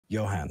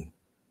Johan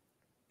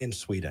in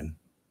Sweden.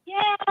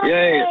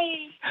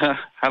 Yay!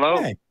 Hello.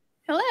 Hey,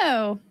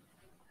 Hello.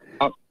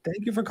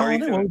 thank you for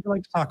calling in. What would you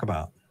like to talk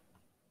about?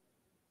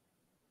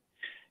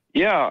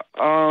 Yeah.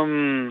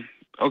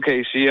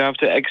 Okay. So you have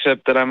to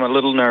accept that I'm a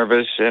little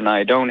nervous, and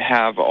I don't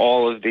have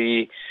all of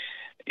the,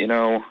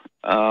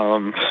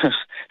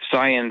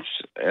 science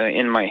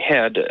in my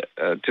head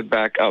to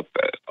back up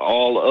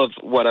all of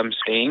what I'm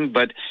saying.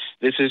 But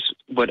this is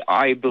what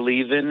I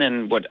believe in,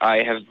 and what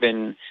I have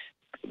been,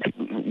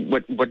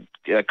 what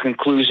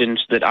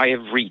conclusions that I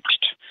have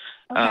reached.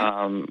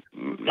 Okay.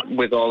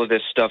 With all of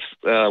this stuff,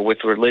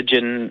 with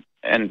religion,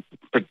 and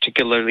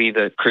particularly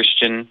the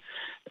Christian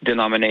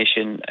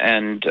denomination,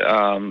 and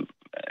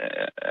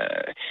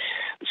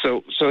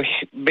so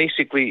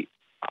basically,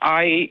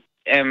 I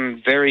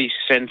am very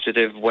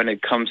sensitive when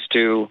it comes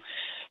to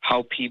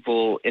how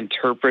people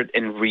interpret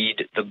and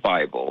read the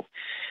Bible.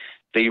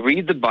 They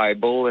read the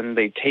Bible and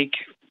they take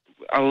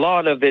a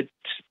lot of it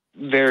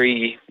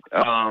very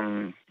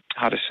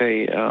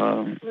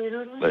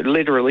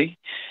literally.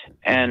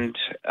 And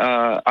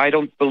I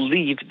don't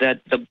believe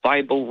that the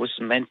Bible was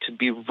meant to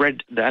be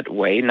read that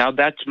way. Now,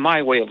 that's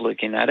my way of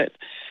looking at it.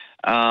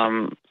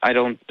 I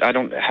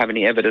don't have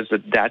any evidence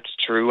that that's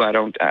true. I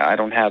don't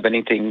have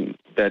anything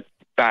that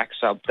backs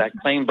up that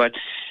claim. But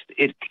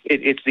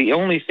it's the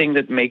only thing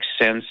that makes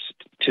sense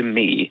to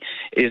me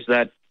is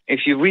that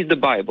if you read the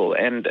Bible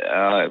and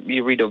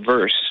you read a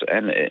verse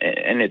and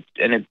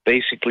it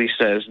basically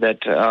says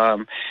that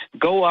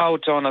go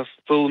out on a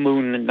full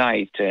moon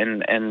night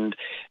and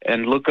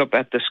look up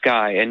at the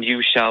sky and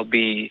you shall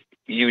be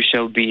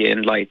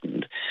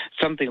enlightened,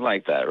 something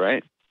like that,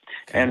 right?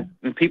 Okay.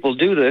 And people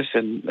do this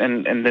and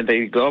then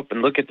they go up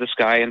and look at the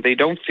sky and they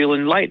don't feel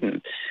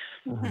enlightened,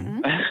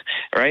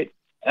 right?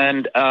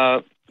 And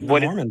the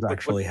Mormons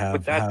actually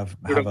have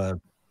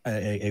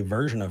a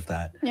version of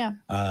that. Yeah.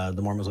 The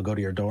Mormons will go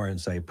to your door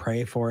and say,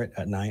 pray for it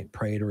at night,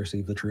 pray to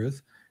receive the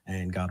truth,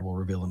 and God will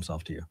reveal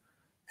himself to you.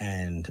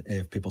 And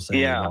if people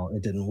say, well,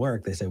 it didn't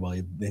work, they say, well,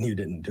 then you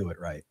didn't do it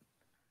right.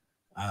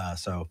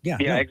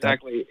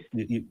 Exactly.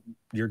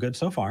 You're good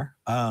so far.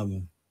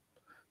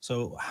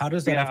 So how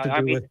does that have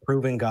to do with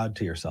proving God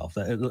to yourself?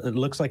 It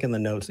looks like in the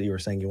notes that you were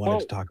saying you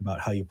wanted to talk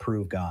about how you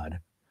prove God.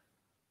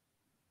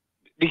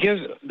 Because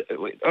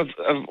of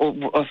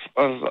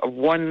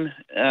one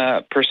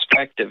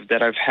perspective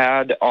that I've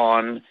had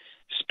on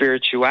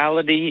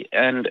spirituality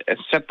and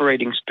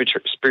separating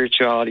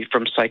spirituality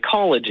from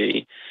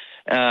psychology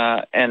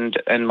and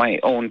my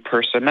own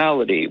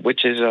personality,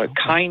 which is a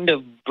kind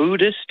of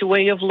Buddhist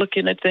way of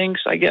looking at things,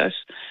 I guess.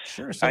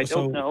 Sure. I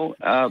don't know,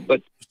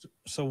 but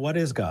so what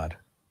is God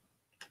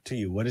to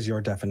you? What is your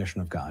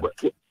definition of God?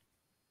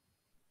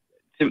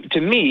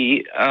 To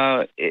me,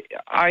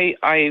 I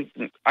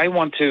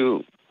want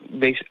to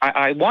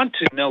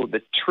know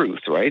the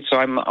truth, right? So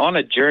I'm on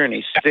a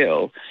journey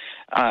still.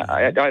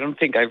 I don't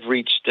think I've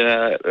reached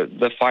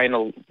the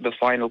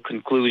final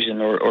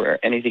conclusion or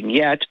anything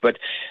yet. But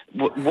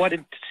what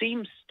it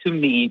seems to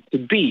me to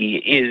be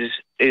is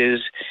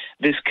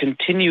this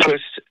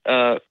continuous,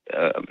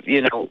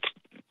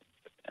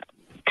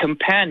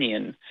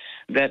 companion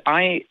that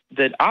I.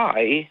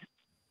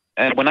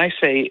 And when I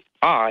say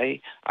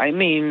I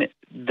mean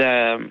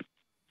the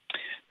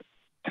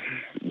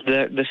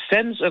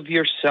sense of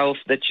yourself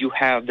that you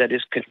have that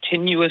is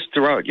continuous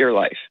throughout your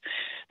life,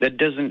 that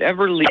doesn't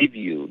ever leave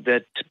you,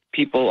 that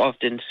people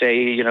often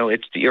say,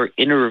 it's your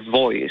inner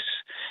voice,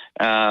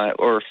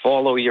 or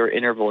follow your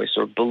inner voice,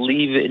 or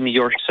believe in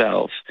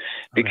yourself,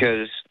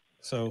 because.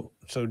 So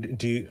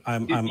do you?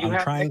 I'm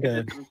trying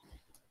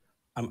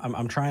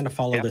to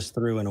follow this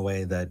through in a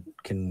way that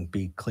can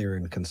be clear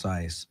and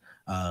concise.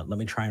 Let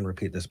me try and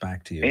repeat this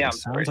back to you. Yeah, it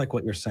sounds like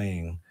what you're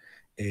saying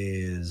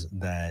is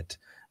that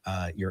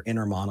your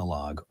inner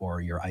monologue or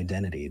your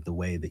identity, the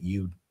way that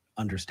you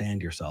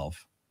understand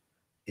yourself,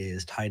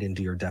 is tied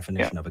into your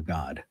definition of a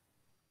God.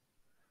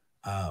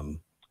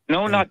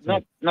 No, not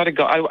a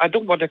God. I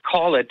don't want to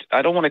call it.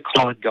 I don't want to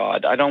call it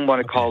God. I don't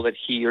want to call it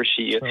he or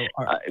she. So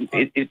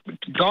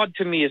God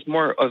to me is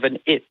more of an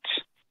it.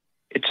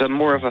 It's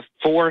more of a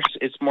force.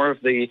 It's more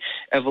of the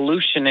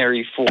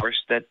evolutionary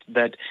force that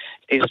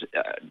is,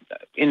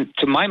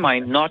 to my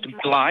mind, not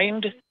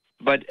blind,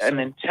 but an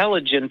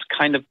intelligent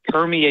kind of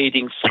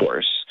permeating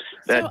force.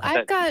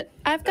 I've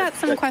got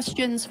some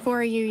questions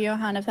for you,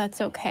 Johan, if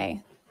that's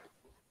okay.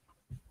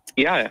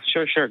 Yeah,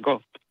 sure,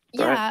 go.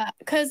 Yeah,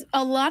 because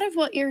a lot of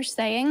what you're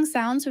saying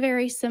sounds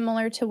very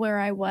similar to where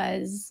I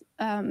was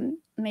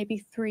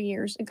maybe 3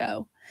 years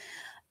ago.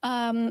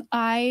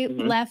 I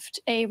left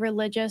a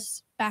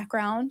religious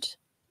background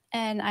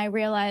and I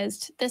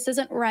realized this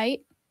isn't right.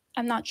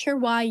 I'm not sure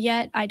why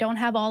yet. I don't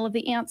have all of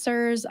the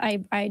answers.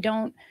 I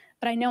don't,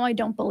 but I know I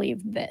don't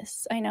believe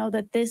this. I know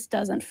that this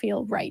doesn't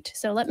feel right.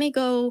 So let me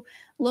go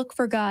look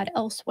for God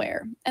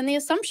elsewhere. And the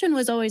assumption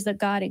was always that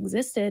God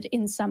existed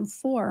in some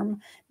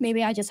form.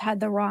 Maybe I just had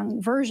the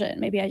wrong version.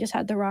 Maybe I just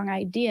had the wrong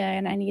idea,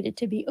 and I needed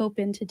to be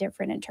open to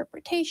different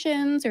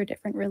interpretations or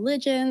different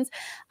religions.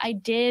 I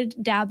did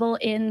dabble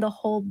in the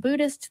whole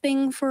Buddhist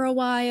thing for a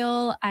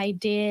while. I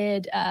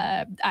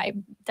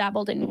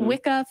dabbled in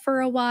Wicca for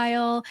a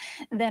while.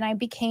 Then I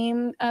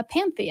became a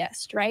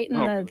pantheist, right?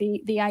 And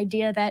the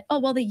idea that, oh,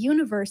 well, the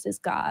universe is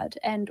God,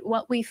 and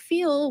what we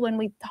feel when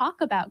we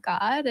talk about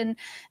God and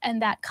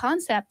that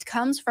concept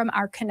comes from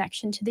our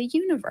connection to the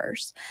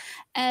universe.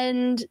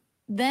 And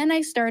then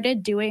I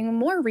started doing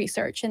more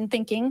research and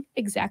thinking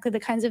exactly the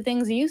kinds of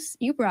things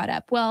you brought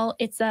up. Well,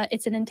 it's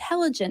an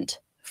intelligent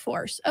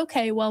force.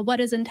 Okay, well, what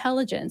is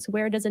intelligence?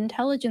 Where does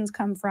intelligence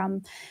come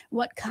from?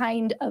 What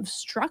kind of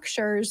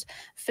structures,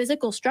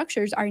 physical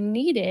structures, are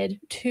needed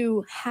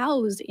to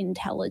house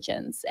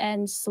intelligence?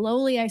 And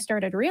slowly I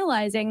started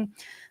realizing,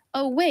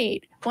 oh,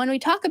 wait, when we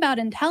talk about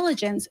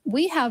intelligence,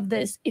 we have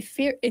this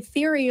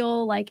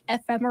ethereal, like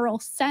ephemeral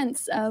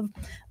sense of,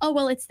 oh,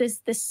 well, it's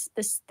this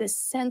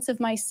sense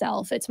of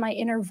myself. It's my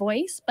inner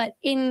voice. But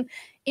in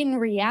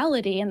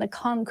reality, in the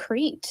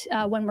concrete,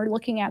 when we're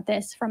looking at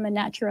this from a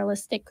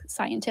naturalistic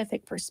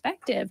scientific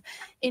perspective,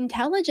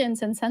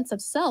 intelligence and sense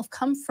of self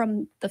come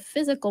from the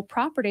physical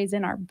properties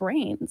in our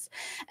brains.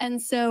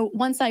 And so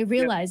once I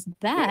realized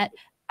that,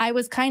 I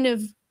was kind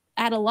of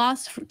at a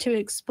loss to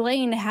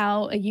explain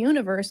how a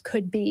universe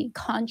could be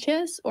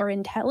conscious or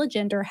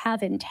intelligent or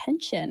have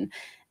intention.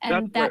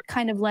 And that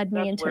kind of led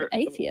me into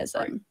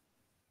atheism. Right.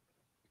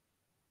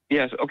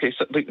 Yes, okay,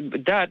 so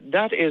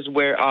that is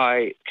where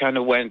I kind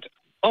of went,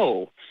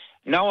 oh,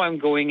 now I'm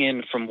going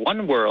in from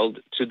one world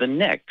to the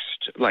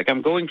next. Like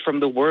I'm going from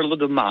the world of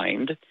the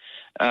mind,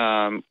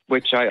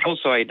 which I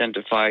also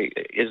identify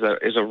is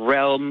a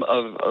realm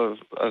of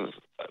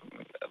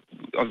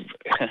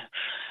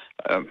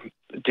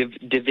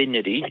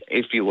divinity,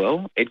 if you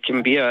will. It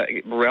can be a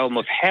realm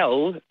of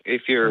hell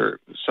if you're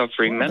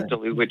suffering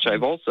mentally, which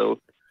I've also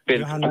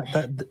been.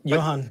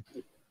 Johan,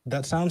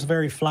 that sounds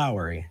very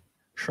flowery.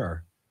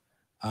 Sure.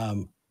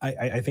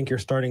 I think you're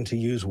starting to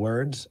use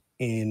words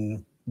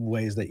in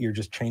ways that you're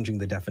just changing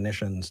the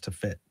definitions to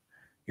fit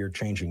your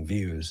changing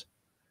views.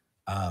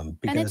 And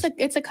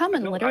it's a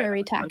common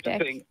literary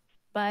tactic,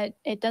 but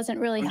it doesn't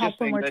really help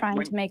when we're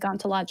trying to make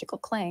ontological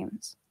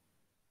claims.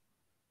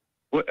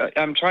 Well,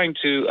 I'm trying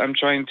to.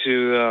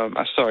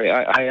 Sorry,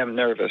 I am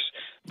nervous.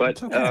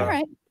 But okay. All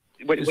right.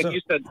 when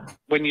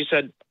you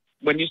said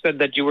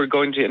that you were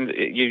going to,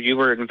 you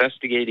were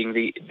investigating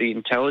the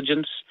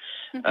intelligence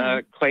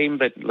claim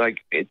that like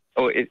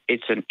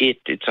it's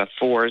a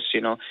force,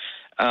 you know,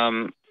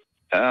 and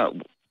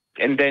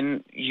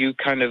then you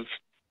kind of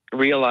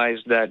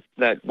realized that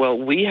well,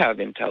 we have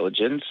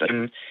intelligence,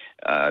 and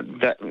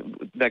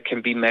that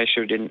can be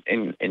measured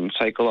in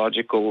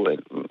psychological,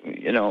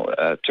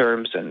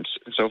 terms and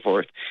so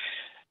forth.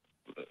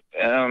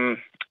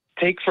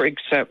 Take for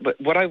example,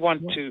 what I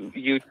want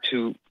you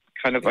to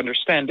kind of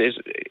understand is,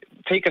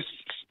 take a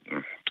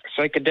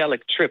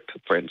psychedelic trip,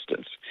 for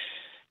instance,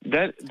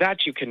 that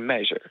you can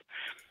measure.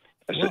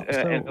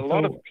 And a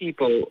lot of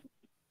people.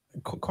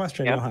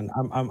 Question, Johan.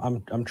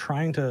 I'm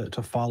trying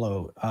to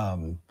follow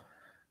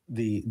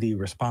the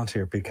response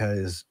here,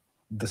 because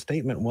the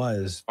statement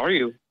was, are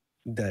you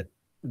that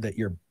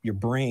your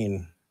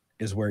brain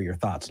is where your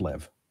thoughts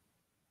live.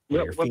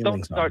 Well,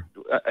 don't start.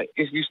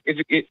 If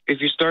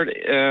you start,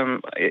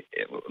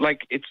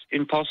 like, it's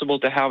impossible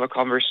to have a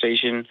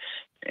conversation,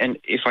 and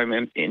if I'm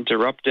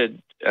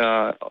interrupted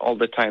all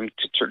the time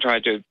to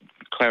try to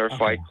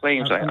clarify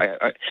claims,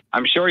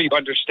 I'm sure you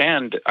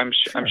understand. I'm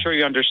sure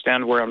you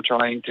understand where I'm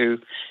trying to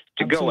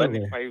go. And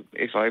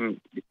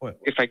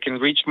if I can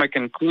reach my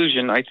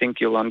conclusion, I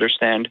think you'll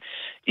understand,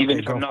 even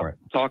if I'm not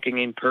talking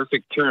in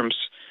perfect terms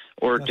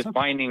or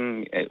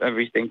defining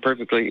everything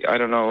perfectly. I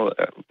don't know.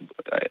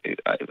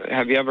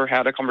 Have you ever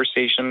had a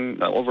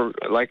conversation over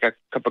like a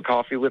cup of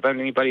coffee with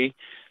anybody?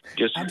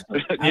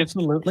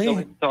 Absolutely.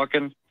 Just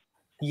talking.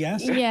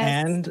 Yes.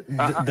 And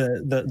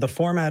the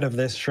format of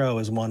this show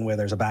is one where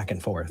there's a back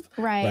and forth.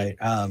 Right.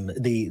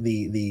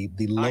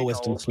 The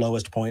lowest and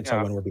slowest points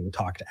are when we're being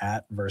talked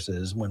at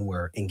versus when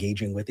we're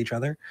engaging with each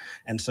other.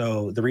 And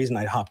so the reason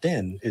I hopped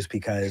in is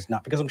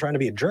not because I'm trying to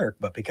be a jerk,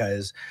 but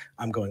because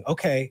I'm going,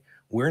 okay,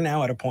 we're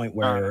now at a point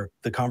where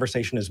the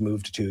conversation has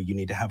moved to, you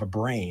need to have a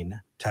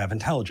brain to have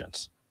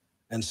intelligence.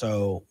 And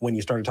so when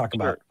you started talking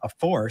about a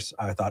force,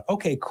 I thought,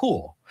 okay,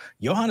 cool.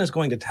 Johan is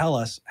going to tell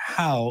us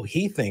how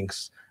he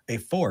thinks a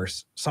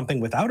force, something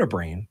without a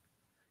brain,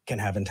 can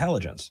have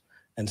intelligence.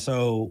 And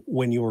so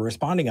when you were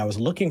responding, I was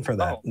looking for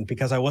that. And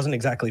because I wasn't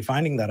exactly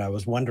finding that, I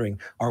was wondering,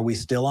 are we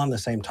still on the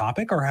same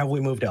topic, or have we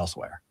moved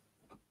elsewhere?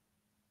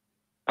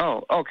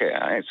 Oh,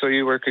 okay. So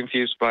you were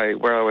confused by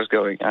where I was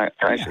going.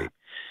 I see.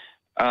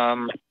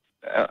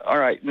 All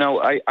right.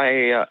 No,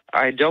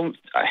 I don't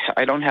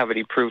have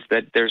any proof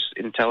that there's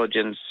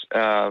intelligence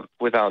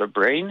without a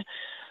brain.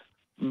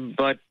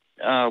 But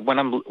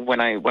when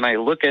I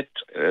look at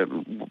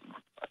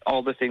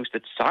all the things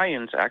that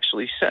science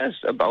actually says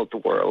about the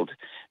world,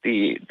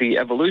 the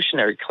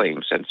evolutionary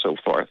claims and so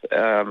forth,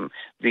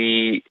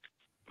 the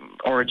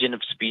origin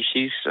of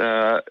species,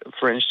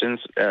 for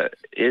instance,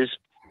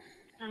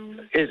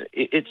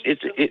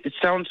 it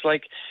sounds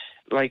like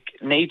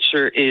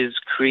nature is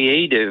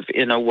creative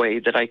in a way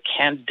that I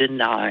can't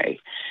deny,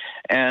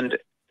 and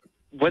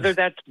whether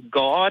that's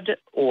God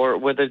or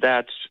whether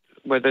that's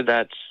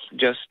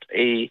just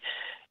a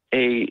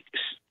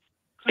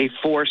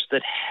force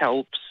that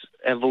helps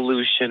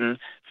evolution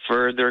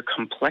further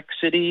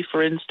complexity,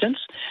 for instance,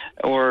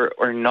 or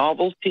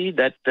novelty,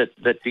 that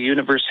the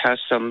universe has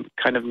some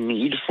kind of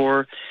need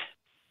for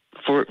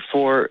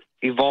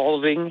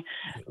evolving.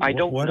 I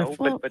don't know.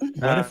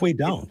 What if we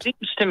don't?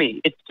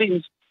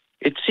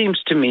 It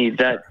seems to me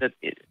that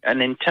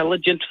an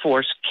intelligent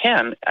force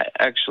can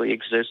actually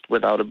exist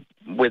without a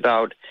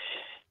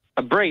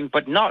brain,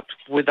 but not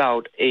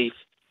without a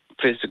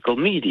physical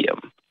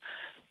medium.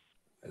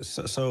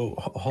 So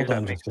hold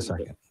on just a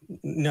second.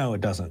 No,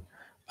 it doesn't.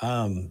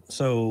 When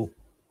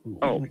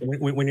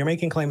you're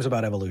making claims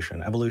about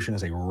evolution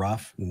is a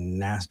rough,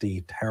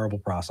 nasty, terrible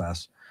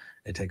process.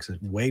 It takes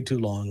way too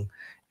long,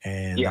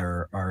 and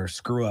there are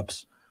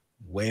screw-ups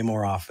way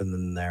more often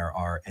than there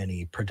are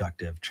any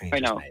productive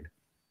changes made.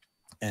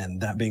 And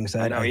that being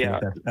said, I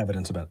think that's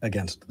evidence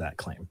against that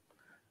claim.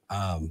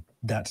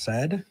 That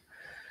said,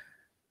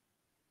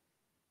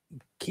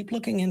 keep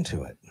looking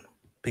into it,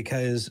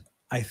 because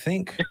I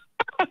think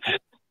a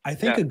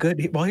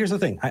good, well, here's the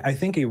thing. I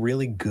think a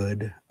really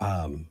good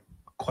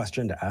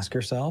question to ask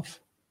yourself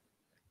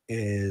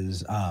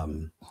is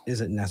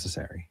it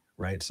necessary,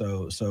 right?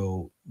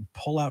 So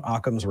pull out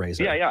Occam's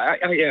razor.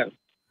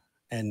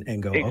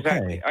 And go,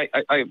 exactly.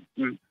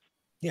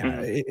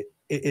 Okay.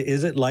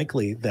 Is it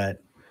likely that,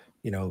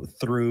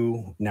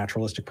 through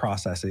naturalistic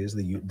processes,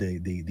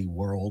 the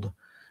world,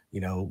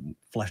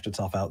 fleshed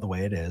itself out the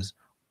way it is?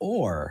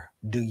 Or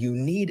do you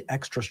need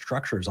extra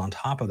structures on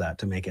top of that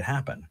to make it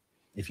happen?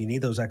 If you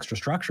need those extra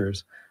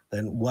structures,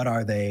 then what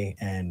are they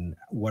and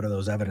what are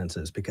those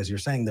evidences? Because you're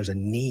saying there's a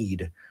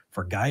need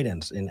for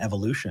guidance in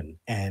evolution.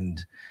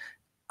 And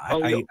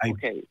okay.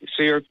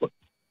 So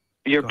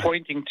you're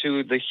pointing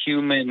to the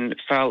human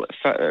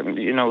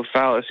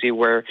fallacy,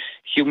 where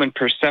human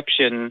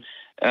perception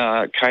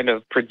kind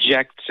of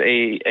projects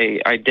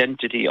a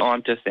identity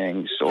onto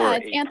things, or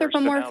it's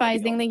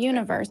anthropomorphizing the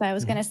universe. I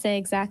was going to say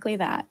exactly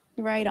that.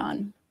 Right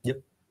on.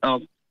 Yep.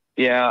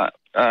 Yeah.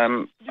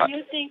 Do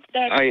you think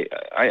that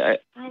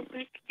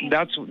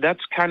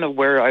that's kind of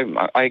where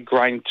I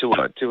grind to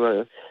a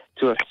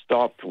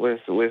stop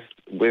with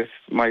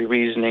my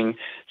reasoning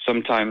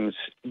sometimes,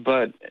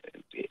 but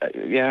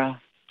yeah.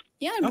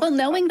 Yeah, well,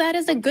 knowing that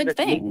is a good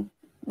thing,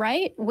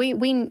 right? We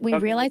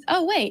realize,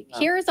 oh wait,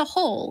 here's a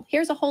hole.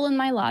 Here's a hole in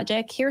my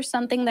logic. Here's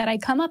something that I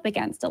come up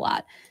against a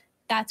lot.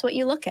 That's what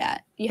you look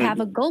at. You have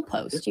a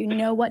goalpost. You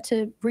know what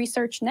to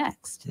research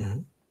next.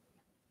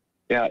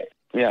 Yeah,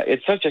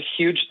 it's such a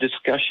huge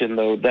discussion,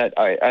 though, that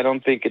I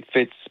don't think it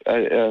fits.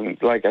 I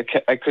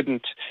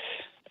couldn't.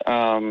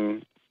 I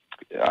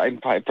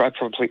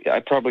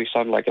probably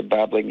sound like a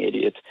babbling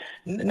idiot.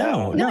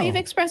 No, you've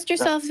expressed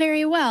yourself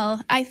very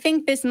well. I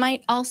think this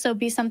might also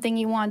be something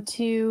you want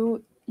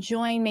to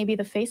join, maybe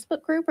the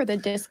Facebook group or the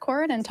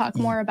Discord, and talk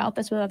more about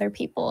this with other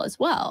people as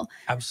well.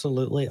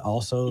 Absolutely.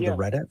 Also, the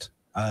Reddit.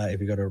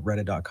 If you go to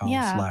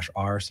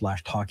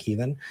reddit.com/r/Talk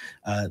Heathen,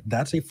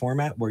 that's a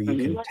format where you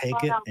can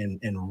take it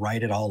and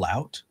write it all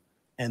out,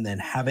 and then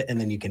have it,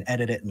 and then you can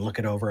edit it and look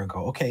it over and go,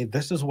 okay,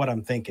 this is what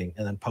I'm thinking,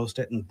 and then post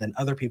it, and then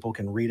other people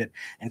can read it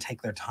and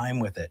take their time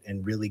with it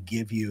and really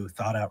give you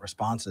thought out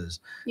responses.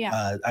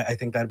 I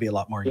think that'd be a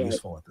lot more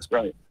useful at this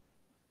point.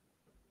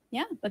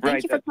 Yeah, but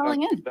thank you for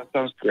calling in. That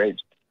sounds great.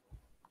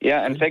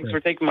 Yeah, and thanks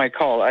for taking my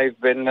call. I've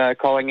been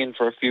calling in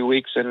for a few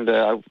weeks, and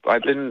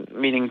I've been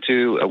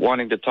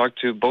wanting to talk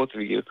to both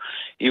of you.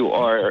 You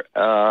are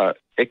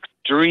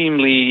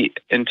extremely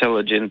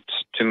intelligent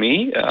to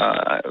me.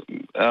 I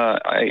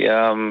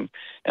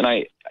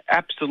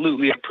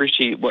absolutely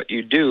appreciate what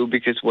you do,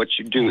 because what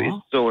you do is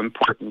so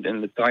important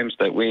in the times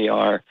that we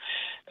are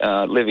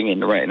living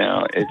in right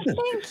now. Thank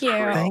you.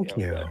 Thank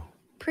you.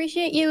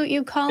 Appreciate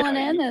you calling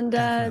in, and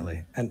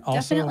definitely. And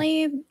also,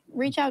 definitely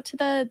reach out to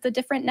the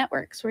different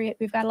networks.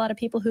 We've got a lot of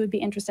people who would be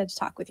interested to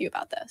talk with you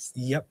about this.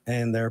 Yep.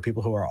 And there are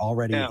people who are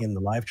already in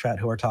the live chat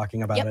who are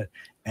talking about it.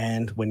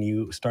 And when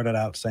you started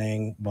out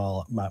saying,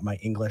 well, my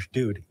English,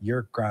 dude,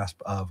 your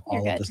grasp of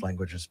all of this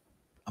language is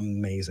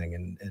amazing.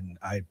 And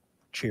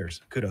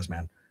cheers. Kudos,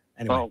 man.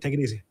 Anyway, take it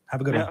easy.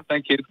 Have a good one.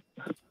 Thank you.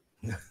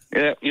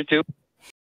 Yeah, you too.